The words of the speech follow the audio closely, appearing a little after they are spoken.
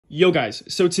Yo guys,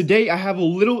 so today I have a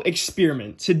little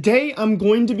experiment. Today I'm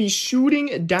going to be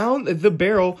shooting down the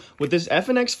barrel with this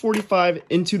FNX 45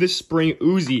 into the spring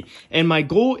Uzi. And my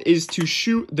goal is to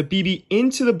shoot the BB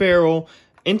into the barrel,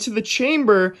 into the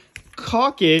chamber,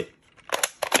 cock it,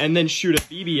 and then shoot a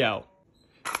BB out.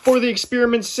 For the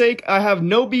experiment's sake, I have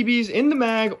no BBs in the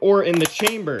mag or in the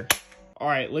chamber.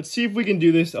 Alright, let's see if we can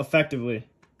do this effectively.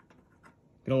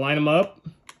 Gonna line them up.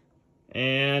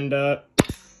 And,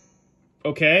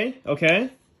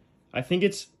 Okay. I think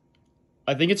it's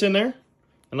in there.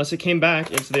 Unless it came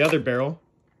back into the other barrel.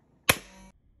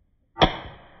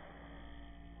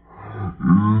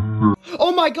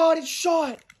 Oh my god, it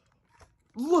shot!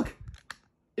 Look!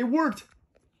 It worked!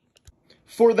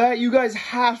 For that, you guys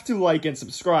have to like and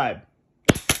subscribe.